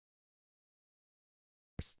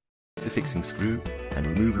the fixing screw and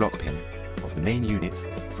remove lock pin of the main unit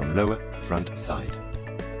from lower front side.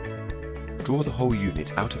 Draw the whole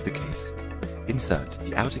unit out of the case. Insert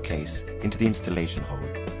the outer case into the installation hole.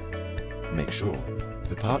 Make sure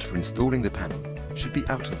the part for installing the panel should be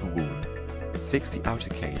out of the wall. Fix the outer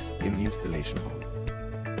case in the installation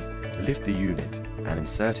hole. Lift the unit and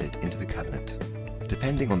insert it into the cabinet.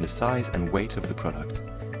 Depending on the size and weight of the product,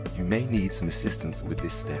 you may need some assistance with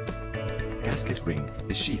this step. Gasket ring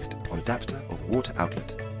is sheathed on adapter of water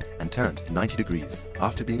outlet and turned 90 degrees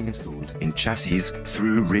after being installed in chassis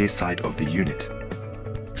through rear side of the unit.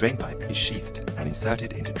 Drain pipe is sheathed and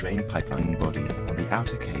inserted into drain pipeline body on the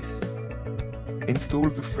outer case. Install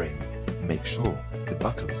the frame. Make sure the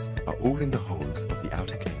buckles are all in the holes of the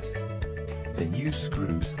outer case. Then use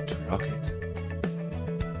screws to lock it.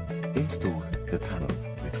 Install the panel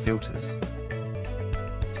with filters.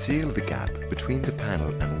 Seal the gap between the panel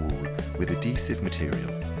and wall with adhesive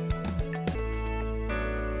material